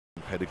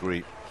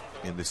pedigree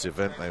in this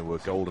event. They were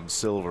gold and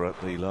silver at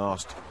the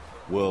last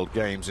World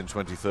Games in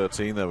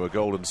 2013. They were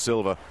gold and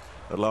silver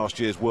at last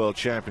year's World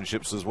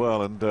Championships as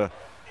well, and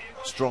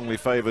strongly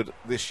favoured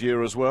this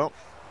year as well.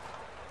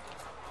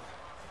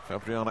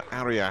 Fabriana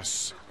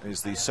Arias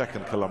is the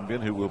second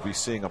Colombian who we'll be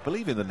seeing, I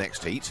believe, in the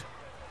next heat.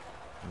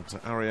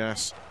 And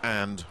Arias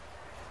and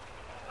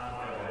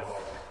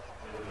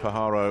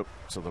Pajaro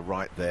to the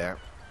right there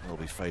will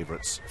be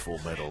favourites for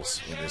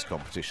medals in this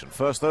competition.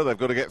 First, though, they've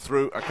got to get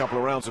through a couple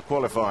of rounds of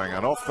qualifying,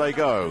 and off they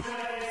go,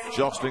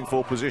 jostling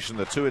for position.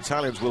 The two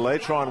Italians, will they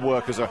try and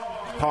work as a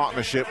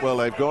partnership? Well,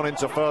 they've gone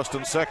into first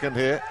and second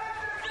here.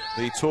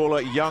 The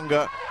taller,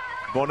 younger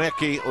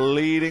BONECHI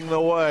leading the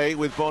way,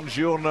 with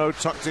Bongiorno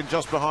tucked in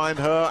just behind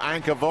her.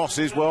 Anke VOS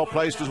is well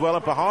placed as well,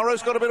 and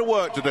Pajaro's got a bit of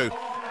work to do.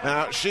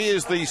 Now, she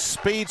is the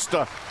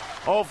speedster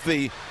of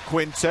the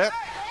quintet,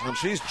 and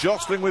she's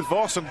jostling with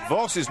VOS, and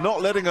VOS is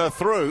not letting her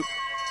through.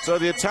 So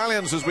the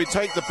Italians, as we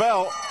take the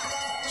bell,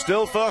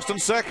 still first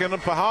and second,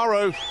 and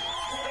Pajaro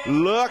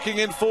lurking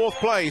in fourth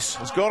place,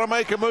 has got to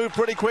make a move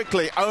pretty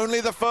quickly.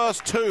 Only the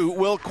first two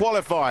will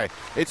qualify.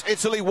 It's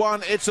Italy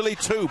 1, Italy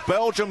 2,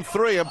 Belgium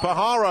 3, and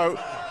Pajaro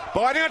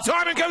biding her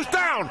time and goes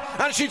down,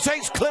 and she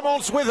takes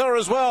Clemence with her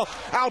as well.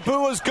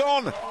 Halbout has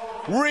gone.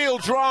 Real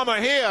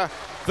drama here.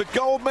 The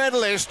gold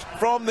medalist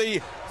from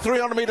the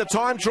 300-meter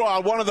time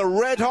trial, one of the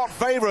red-hot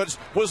favourites,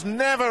 was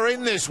never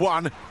in this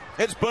one.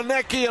 It's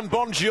BONECHI and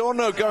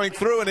Bongiorno going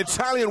through, an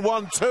Italian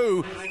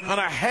 1-2, and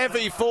a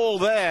heavy fall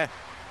there.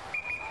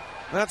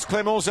 That's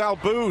Clemence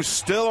Halbout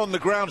still on the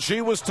ground.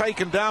 She was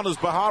taken down as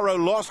Pajaro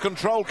lost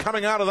control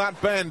coming out of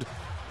that bend.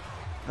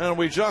 And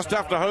we just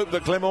have to hope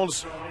that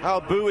Clemence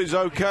Halbout is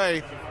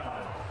okay.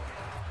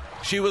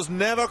 She was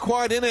never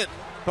quite in it,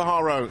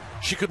 Pajaro.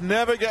 She could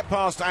never get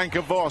past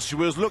Anke VOS. She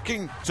was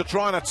looking to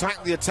try and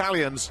attack the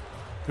Italians,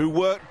 who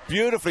worked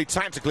beautifully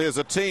tactically as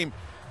a team.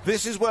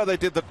 This is where they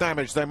did the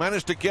damage. They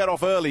managed to get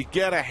off early,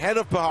 get ahead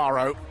of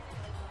Pajaro.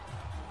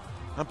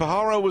 And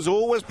Pajaro was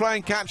always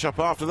playing catch-up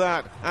after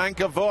that.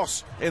 Anke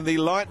VOS in the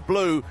light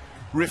blue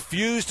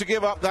refused to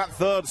give up that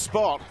third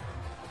spot.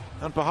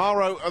 And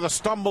Pajaro, the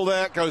stumble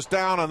there, goes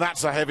down, and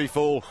that's a heavy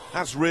fall.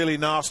 That's really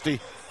nasty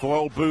for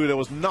Halbout. There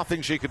was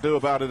nothing she could do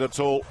about it at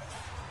all.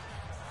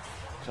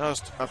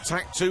 Just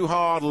attacked too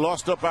hard,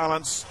 lost her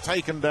balance,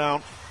 taken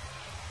down.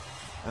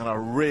 And a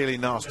really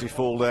nasty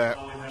fall there.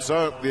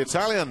 So the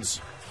Italians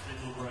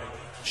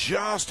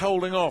just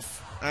holding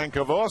off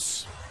Anke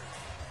VOS.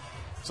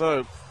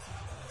 So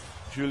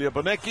Giulia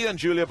BONECHI and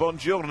Giulia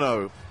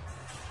Bongiorno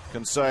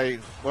can say,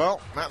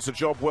 well, that's a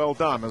job well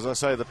done. As I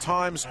say, the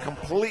time's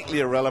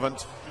completely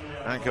irrelevant.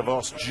 Anke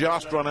VOS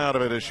just run out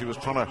of it as she was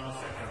trying to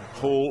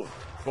pull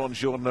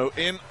Bongiorno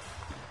in.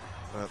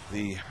 But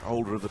the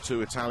older of the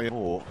two Italian,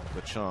 or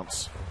the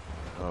chance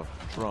of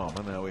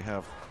drama. Now we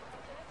have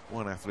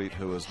one athlete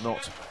who has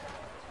not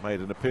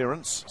made an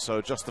appearance,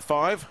 so just the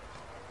five.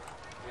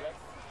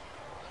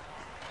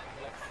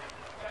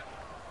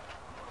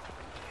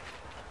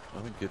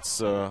 I think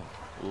it's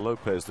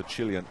Lopez, the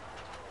Chilean,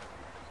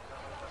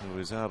 who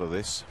is out of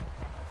this.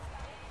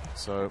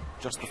 So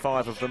just the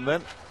five of them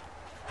then.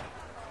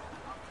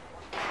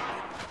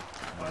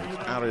 And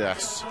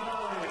Arias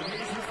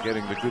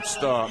getting the good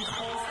start.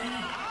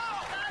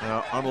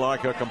 Now,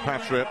 unlike her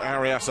compatriot,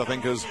 Arias, I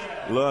think, has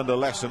learned a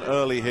lesson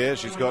early here.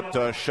 She's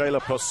got Sheila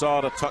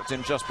Posada tucked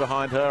in just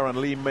behind her, and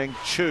LI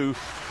Meng-Chu,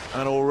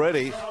 and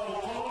already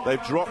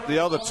they've dropped the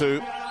other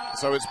two.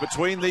 So it's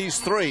between these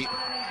three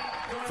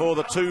for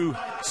the two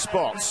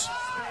spots.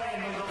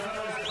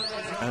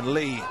 And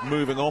Lee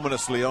moving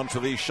ominously onto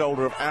the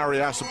shoulder of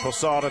Arias, and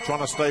Posada trying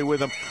to stay with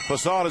them.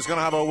 Posada's going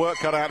to have her work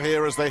cut out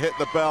here as they hit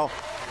the bell.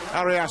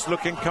 Arias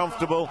looking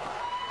comfortable.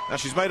 Now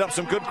she's made up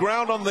some good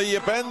ground on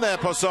the bend there,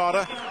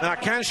 Posada. Now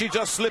can she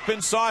just slip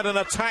inside and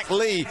attack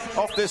Lee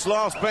off this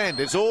last bend?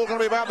 It's all going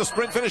to be about the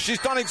sprint finish. She's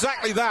done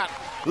exactly that.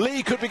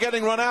 Lee could be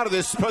getting run out of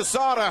this.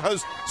 Posada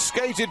has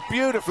skated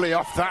beautifully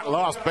off that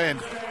last bend.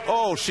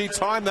 Oh, she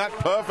timed that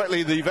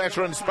perfectly, the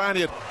veteran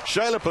Spaniard.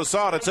 Sheila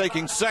Posada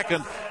taking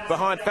second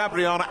behind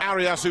Fabriana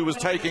Arias, who was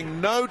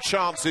taking no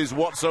chances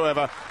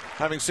whatsoever,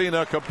 having seen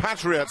her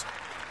compatriot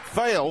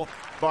fail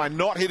by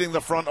not hitting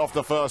the front off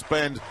the first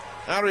bend.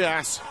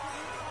 Arias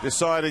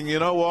deciding, you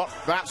know what,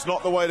 that's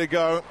not the way to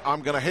go.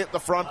 I'm going to hit the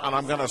front and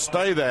I'm going to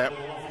stay there.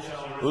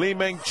 LI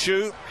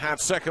Meng-Chu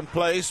had second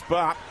place,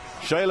 but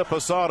Sheila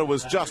Posada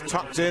was just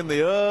tucked in.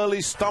 The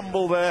early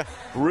stumble there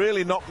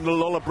really knocked the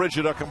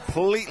LOLLOBRIGIDA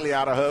completely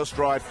out of her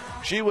stride.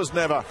 She was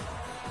never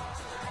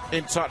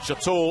in touch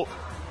at all,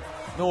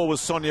 nor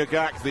was Sonia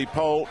GACH, the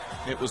Pole.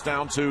 It was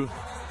down to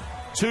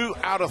 2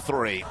 out of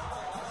 3.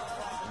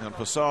 And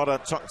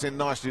Posada tucked in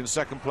nicely in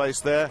second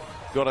place there.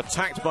 Got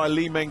attacked by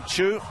LI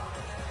Meng-Chu,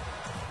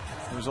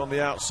 who's on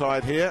the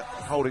outside here,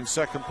 holding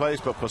second place,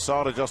 but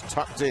Posada just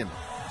tucked in,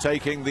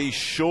 taking the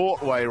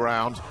short way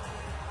round.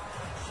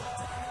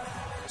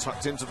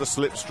 Tucked into the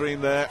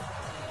slipstream there.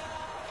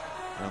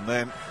 And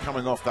then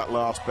coming off that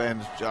last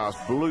bend,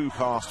 just blew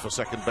past for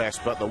second best,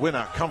 but the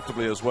winner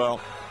comfortably as well,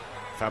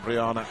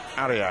 Fabriana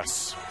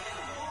Arias.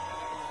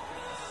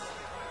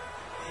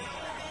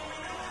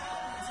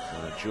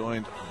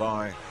 joined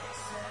by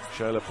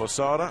Sheila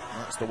Posada.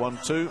 That's the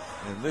 1-2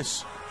 in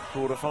this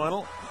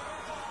quarter-final.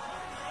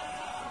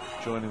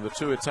 Joining the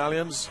two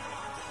Italians.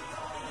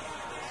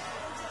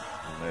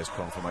 And there's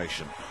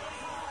confirmation.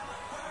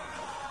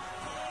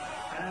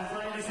 And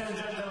ladies and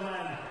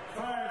gentlemen,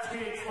 first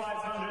heat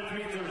 500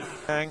 meters.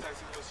 And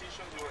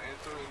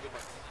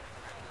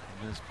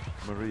there's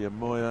Maria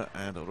Moya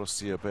and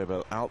Rocio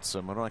BERBEL ALT.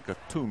 So Mareike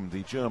Thum,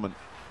 the German,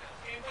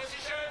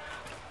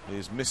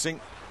 is missing.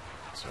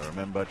 So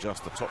remember,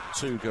 just the top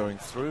two going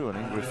through, and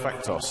Ingrid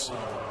FACTOS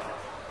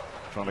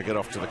trying to get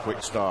off to the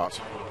quick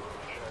start.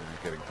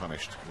 And getting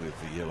punished with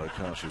the yellow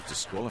card. She was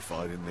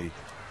disqualified in the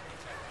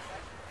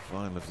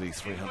final of the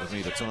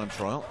 300-meter time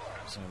trial.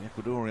 So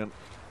the Ecuadorian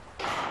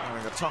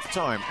having a tough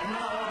time.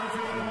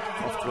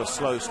 And off to a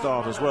slow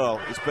start as well.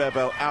 It's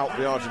BERBEL ALT,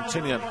 the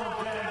Argentinian,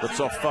 that's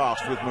off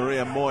fast, with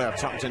Maria Moya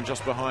tucked in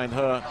just behind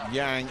her.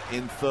 Yang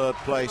in third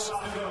place.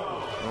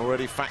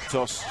 Already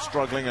FACTOS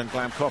struggling, and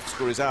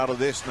Glamkowska is out of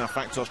this. Now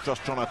FACTOS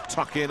just trying to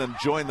tuck in and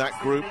join that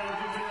group.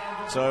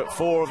 So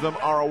four of them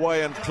are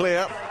away and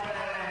clear.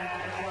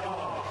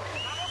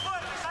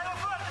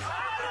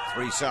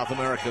 Three South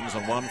Americans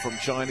and one from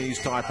Chinese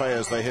Taipei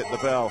as they hit the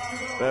bell.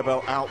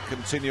 BERBEL ALT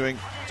continuing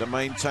to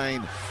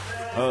maintain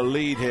her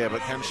lead here,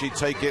 but can she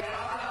take it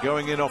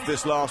going in off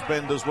this last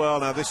bend as well?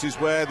 Now this is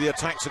where the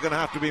attacks are going to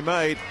have to be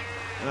made.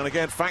 And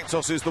again,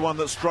 FACTOS is the one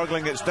that's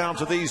struggling. It's down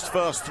to these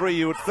first three,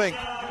 you would think,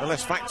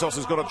 unless FACTOS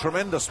has got a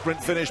tremendous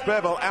sprint finish.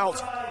 BERBEL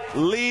ALT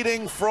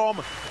leading from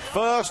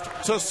first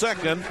to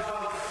second.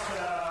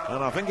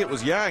 And I think it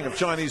was Yang of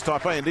Chinese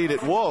Taipei, indeed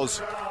it was,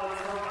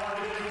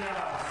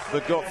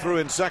 that got through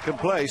in second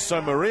place.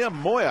 So Maria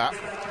Moya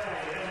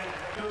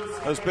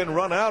has been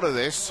run out of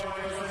this.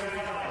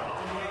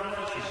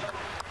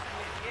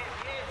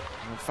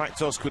 And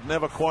FACTOS could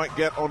never quite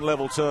get on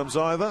level terms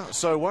either.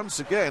 So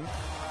once again,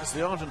 it's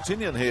the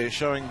Argentinian here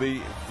showing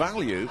the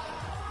value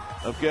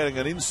of getting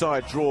an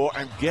inside draw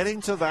and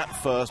getting to that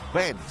first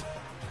bend.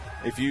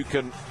 If you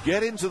can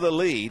get into the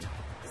lead,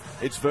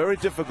 it's very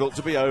difficult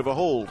to be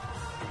overhauled.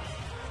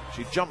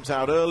 She jumped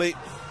out early.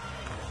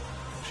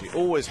 She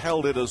always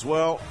held it as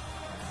well.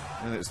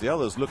 And it's the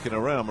others looking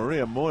around.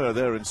 Maria Moya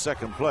there in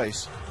second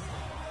place,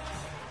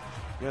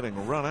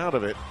 getting run out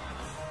of it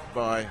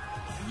by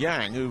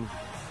Yang, who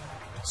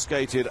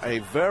skated a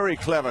very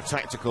clever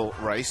tactical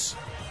race.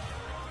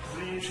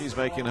 She's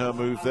making her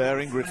move there.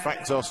 Ingrid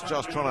FACTOS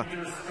just trying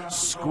to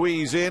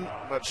squeeze in,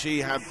 but she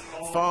had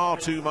far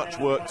too much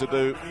work to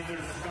do.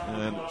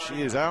 And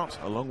she is out,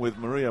 along with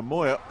Maria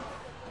Moya.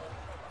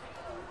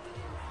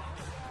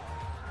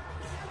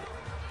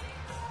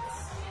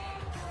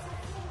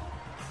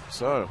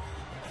 So,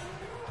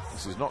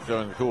 this is not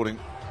going according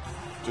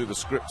to the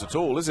script at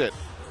all, is it?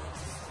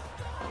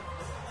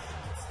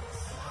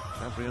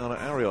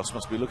 Fabriana Arias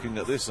must be looking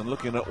at this and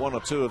looking at one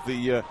or two of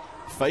the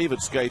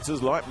favoured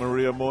skaters like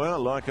Maria Moya,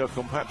 like her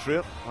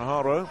compatriot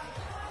PAJARO,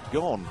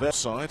 gone their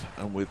side.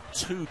 And with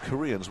two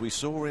Koreans, we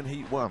saw in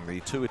Heat 1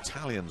 the two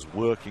Italians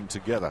working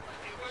together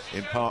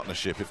in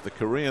partnership. If the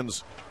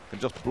Koreans can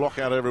just block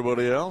out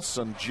everybody else,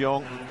 and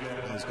Jeong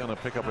is going to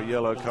pick up a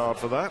yellow card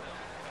for that.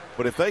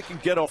 But if they can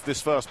get off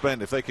this first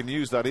bend, if they can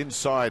use that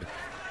inside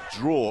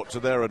draw to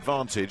their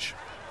advantage,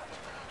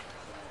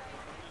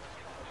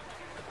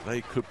 they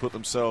could put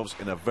themselves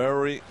in a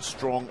very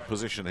strong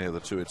position here, the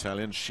two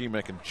Italians.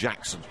 Šimek and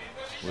Jackson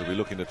will be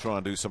looking to try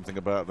and do something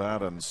about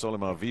that, and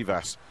Solimar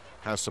Vivas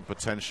has some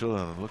potential.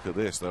 And look at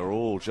this, they're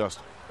all just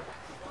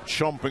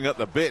chomping at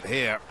the bit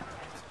here.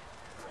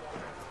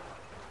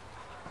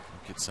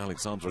 It's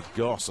Alexandra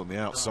Goss on the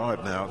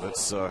outside now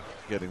that's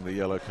getting the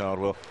yellow card.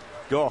 Well,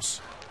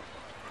 Goss,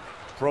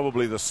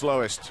 probably the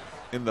slowest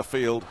in the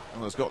field,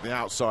 and has got the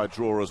outside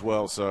draw as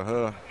well, so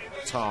her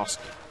task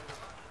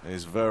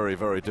is very,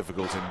 very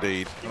difficult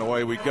indeed. And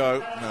away we go.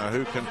 Now,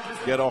 who can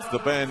get off the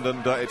bend?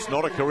 And it's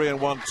not a Korean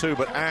 1-2,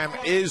 but Anne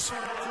is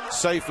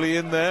safely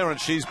in there,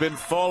 and she's been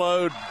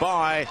followed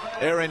by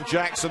Erin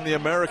Jackson, the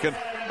American,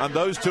 and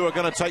those two are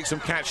going to take some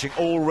catching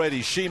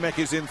already. Šimek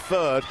is in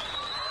third.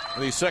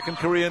 The second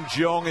Korean,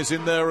 Jeong, is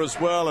in there as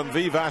well, and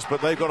Vivas,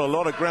 but they've got a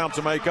lot of ground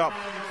to make up.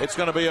 It's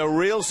going to be a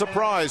real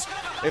surprise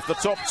if the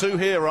top two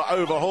here are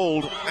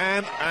overhauled.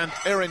 Anne and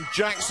Erin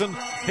Jackson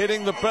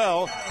hitting the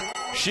bell.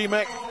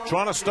 Šimek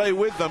trying to stay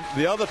with them.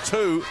 The other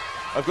two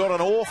have got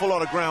an awful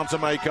lot of ground to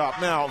make up.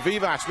 Now,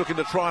 Vivas looking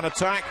to try and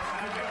attack.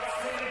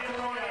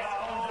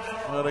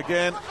 But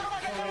again,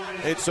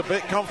 it's a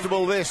bit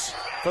comfortable, this,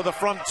 for the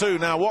front two.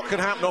 Now, what can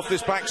happen off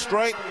this back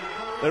straight?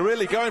 They're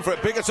really going for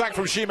it. Big attack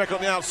from Šimek on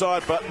the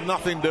outside, but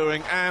nothing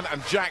doing. Anne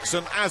and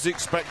Jackson, as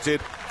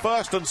expected,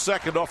 first and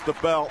second off the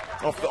bell,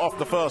 off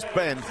the first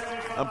bend,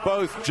 and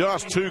both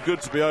just too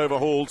good to be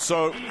overhauled.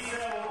 So,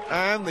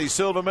 Anne, the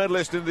silver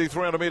medalist in the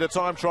 300-meter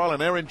time trial,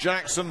 and Erin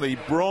Jackson, the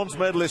bronze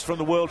medalist from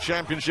the World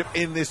Championship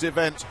in this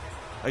event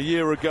a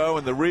year ago,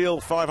 and the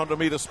real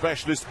 500-meter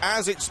specialist,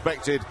 as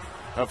expected,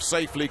 have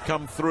safely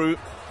come through.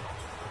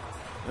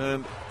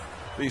 And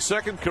the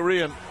second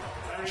Korean,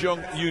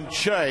 Jung Yoon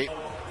Chae,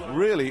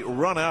 really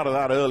run out of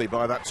that early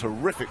by that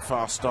terrific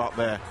fast start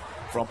there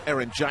from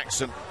Erin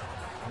Jackson,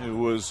 who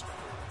was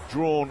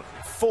drawn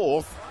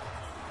fourth.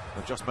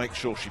 And just make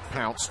sure she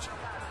pounced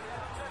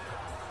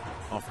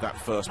off that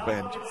first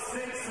bend.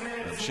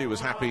 And she was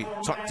happy,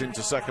 tucked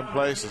into second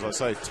place. As I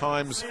say,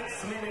 times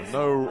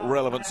no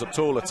relevance at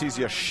all.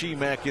 Letizia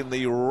Schimek in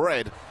the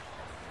red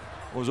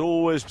was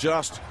always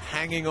just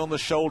hanging on the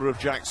shoulder of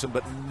Jackson,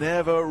 but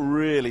never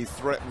really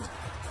threatened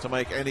to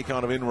make any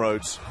kind of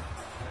inroads.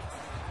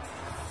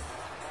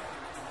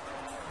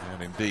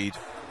 And indeed,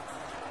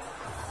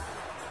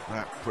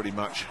 that pretty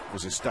much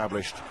was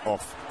established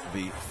off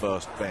the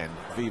first bend.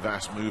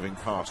 Vivas moving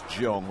past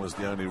Jeong was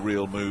the only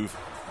real move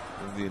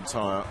in the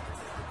entire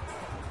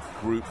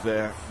group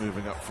there,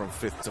 moving up from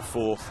 5th to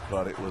 4th,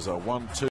 but it was a 1-2.